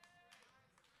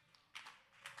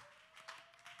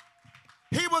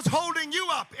 He was holding you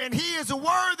up, and he is a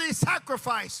worthy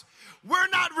sacrifice. We're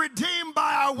not redeemed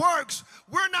by our works.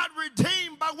 We're not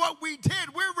redeemed by what we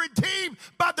did. We're redeemed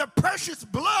by the precious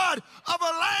blood of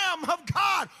a Lamb of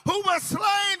God who was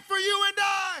slain for you and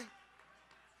I.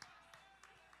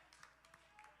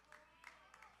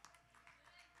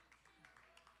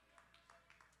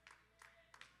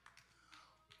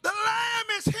 The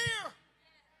Lamb is here.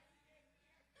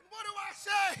 And what do I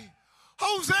say?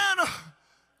 Hosanna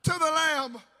to the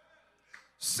Lamb.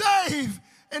 Save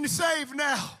and save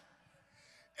now.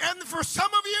 And for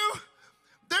some of you,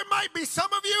 there might be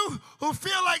some of you who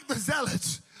feel like the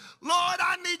zealots. Lord,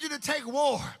 I need you to take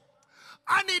war.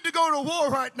 I need to go to war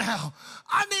right now.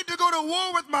 I need to go to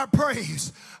war with my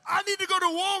praise. I need to go to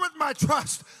war with my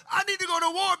trust. I need to go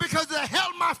to war because of the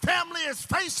hell my family is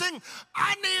facing.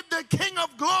 I need the King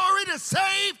of Glory to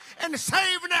save and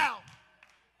save now.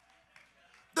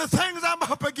 The things I'm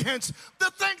up against, the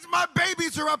things my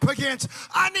babies are up against,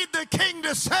 I need the King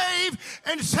to save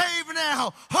and save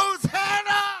now.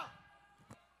 Hosanna!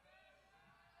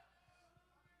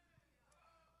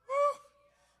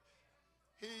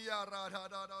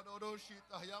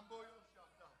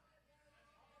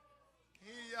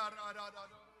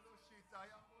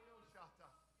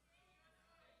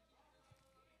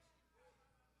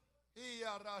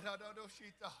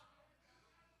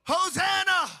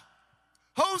 Hosanna!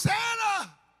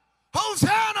 Hosanna!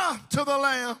 Hosanna to the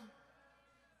Lamb.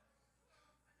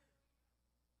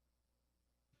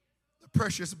 The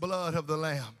precious blood of the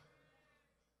Lamb,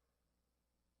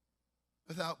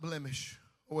 without blemish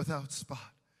or without spot.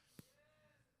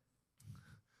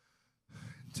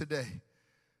 Today,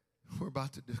 we're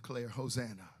about to declare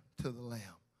Hosanna to the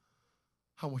Lamb.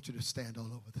 I want you to stand all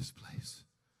over this place.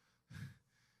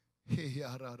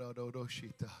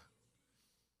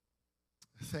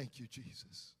 Thank you,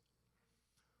 Jesus.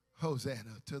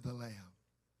 Hosanna to the Lamb.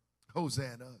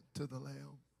 Hosanna to the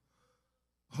Lamb.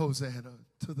 Hosanna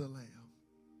to the Lamb.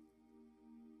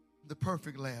 The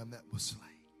perfect Lamb that was slain.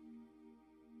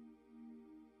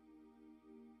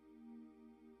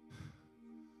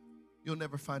 You'll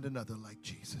never find another like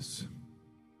Jesus.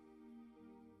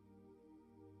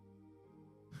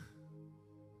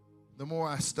 The more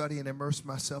I study and immerse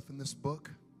myself in this book,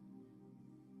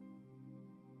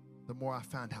 the more I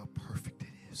find how perfect it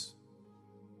is.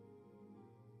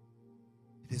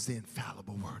 It is the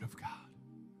infallible Word of God.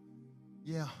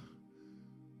 Yeah,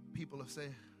 people have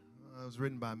said, it was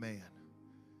written by man.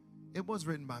 It was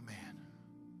written by man,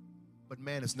 but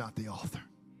man is not the author.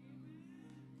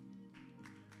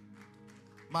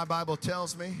 My Bible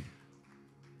tells me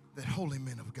that holy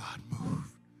men of God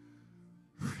moved.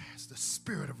 As the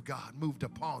Spirit of God moved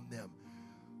upon them,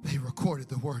 they recorded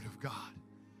the Word of God.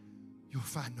 you'll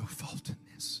find no fault in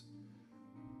this.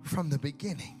 From the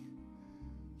beginning,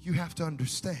 you have to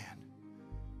understand,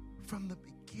 from the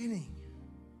beginning.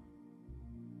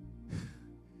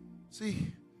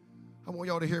 See, I want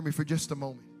y'all to hear me for just a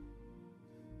moment.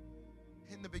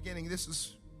 In the beginning,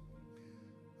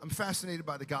 I'm fascinated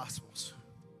by the Gospels.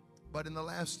 But in the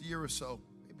last year or so,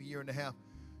 maybe a year and a half,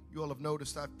 you all have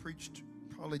noticed I've preached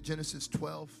probably Genesis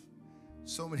 12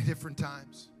 so many different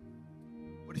times.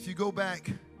 But if you go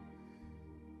back,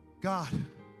 God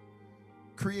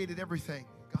created everything.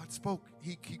 God spoke.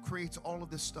 He creates all of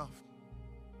this stuff.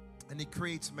 And he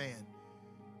creates man.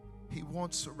 He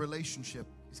wants a relationship.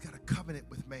 He's got a covenant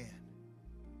with man.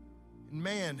 And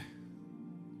man,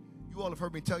 you all have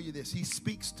heard me tell you this. He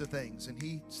speaks to things and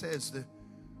he says the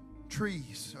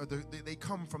trees, they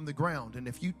come from the ground. And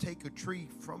if you take a tree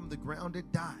from the ground,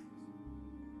 it dies.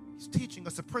 He's teaching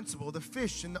us a principle. The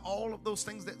fish and all of those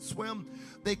things that swim,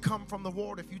 they come from the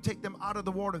water. If you take them out of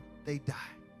the water, they die.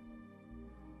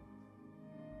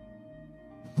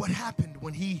 What happened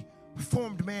when he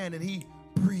formed man and he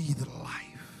breathed life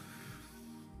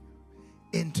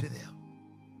into him,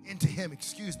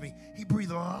 he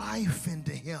breathed life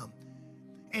into him.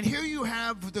 And here you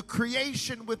have the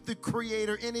creation with the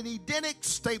creator in an Edenic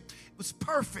state. It was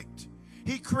perfect.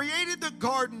 He created the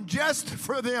garden just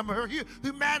for them, or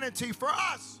humanity, for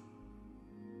us.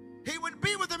 He would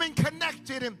be with them and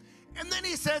connected him. And then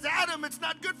he says, Adam, it's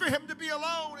not good for him to be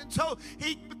alone. And so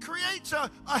he creates a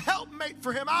helpmate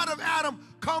for him. Out of Adam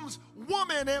comes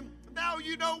woman. And now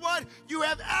you know what? You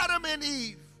have Adam and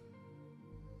Eve.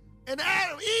 And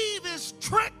Eve is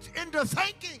tricked into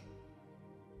thinking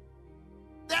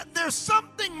that there's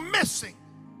something missing.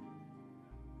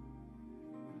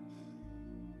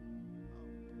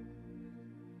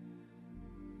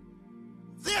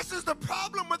 This is the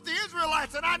problem with the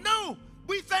Israelites. And I know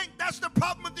we think that's the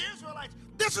problem with the Israelites.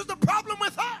 This is the problem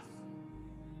with us.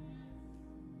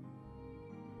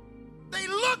 They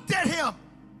looked at him,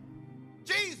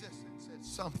 Jesus, and said,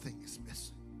 something is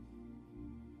missing.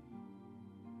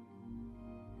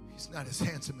 He's not as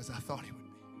handsome as I thought he would be.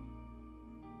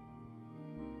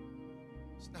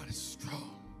 He's not as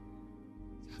strong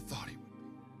as I thought he would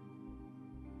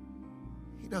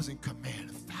be. He doesn't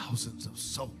command thousands of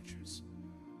soldiers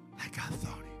like I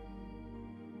thought he would.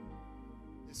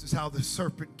 This is how the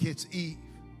serpent gets Eve.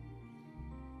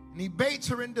 And he baits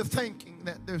her into thinking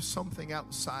that there's something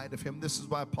outside of him. This is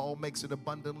why Paul makes it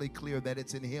abundantly clear that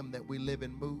it's in him that we live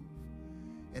and move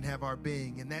and have our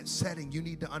being. In that setting, you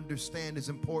need to understand is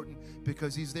important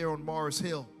because he's there on Mars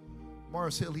Hill.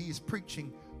 Mars Hill, he is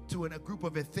preaching to a group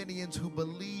of Athenians who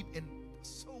believe in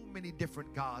so many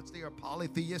different gods. They are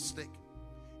polytheistic.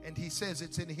 And he says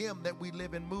it's in him that we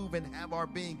live and move and have our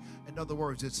being. In other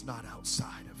words, it's not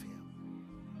outside of him.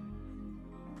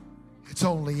 It's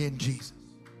only in Jesus.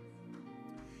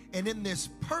 And in this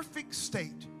perfect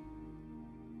state,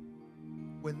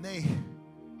 when they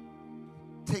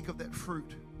take of that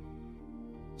fruit,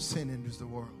 sin enters the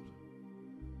world.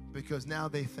 Because now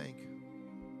they think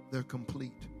they're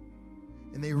complete.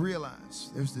 And they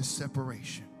realize there's this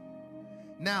separation.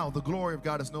 Now the glory of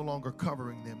God is no longer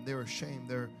covering them. They're ashamed.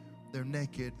 They're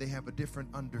naked. They have a different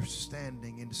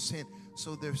understanding in sin.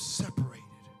 So they're separated.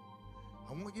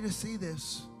 I want you to see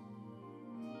this.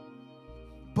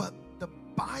 But the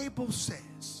Bible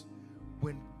says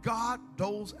when God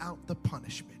doles out the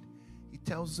punishment, he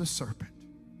tells the serpent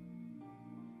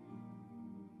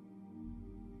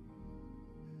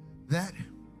that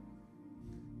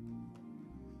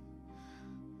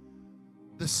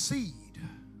the seed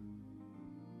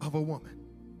of a woman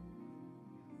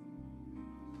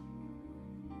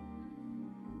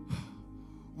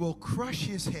will crush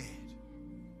his head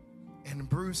and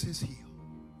bruise his heel.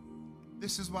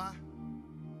 This is why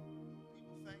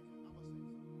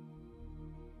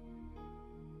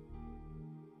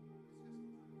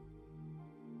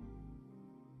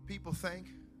people think,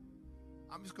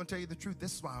 I'm just going to tell you the truth,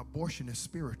 this is why abortion is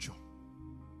spiritual.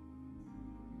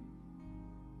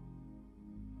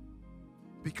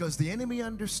 Because the enemy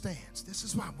understands. This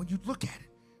is why when you look at it,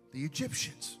 the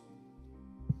Egyptians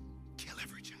kill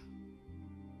every child.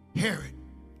 Herod,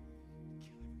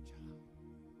 kill every child.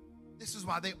 This is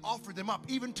why they offered them up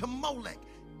even to Molech.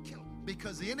 Kill them.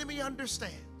 Because the enemy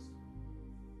understands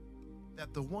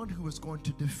that the one who is going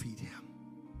to defeat him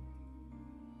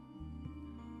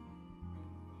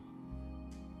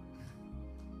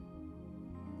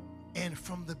and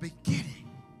from the beginning,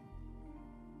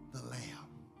 the Lamb.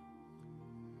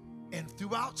 And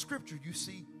throughout Scripture, you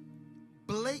see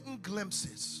blatant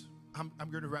glimpses. I'm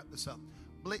going to wrap this up.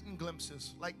 Blatant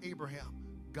glimpses, like Abraham,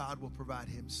 God will provide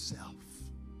himself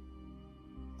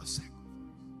a sacrifice.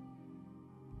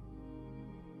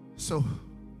 So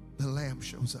the Lamb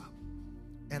shows up.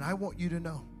 And I want you to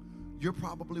know, you're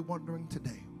probably wondering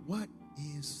today, what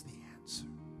is the answer?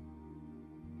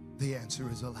 The answer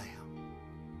is a Lamb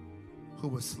who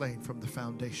was slain from the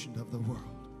foundation of the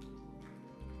world.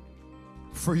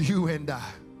 For you and I,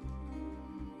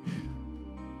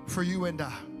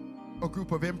 a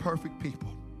group of imperfect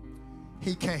people,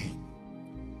 he came.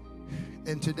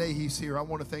 And today he's here. I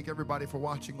want to thank everybody for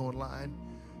watching online.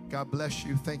 God bless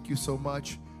you. Thank you so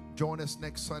much. Join us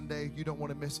next Sunday. You don't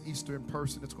want to miss Easter in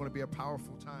person. It's going to be a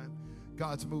powerful time.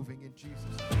 God's moving in Jesus'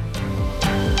 name.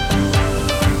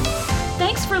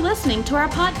 Thanks for listening to our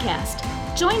podcast.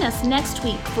 Join us next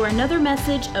week for another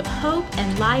message of hope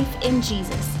and life in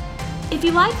Jesus. If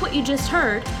you like what you just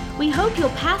heard, we hope you'll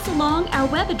pass along our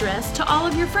web address to all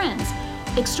of your friends,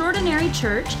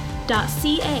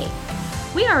 extraordinarychurch.ca.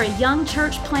 We are a young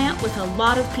church plant with a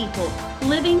lot of people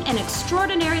living an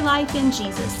extraordinary life in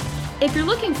Jesus. If you're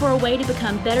looking for a way to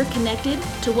become better connected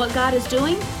to what God is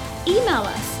doing, email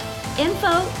us,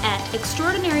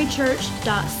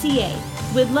 info@extraordinarychurch.ca.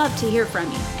 We'd love to hear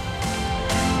from you.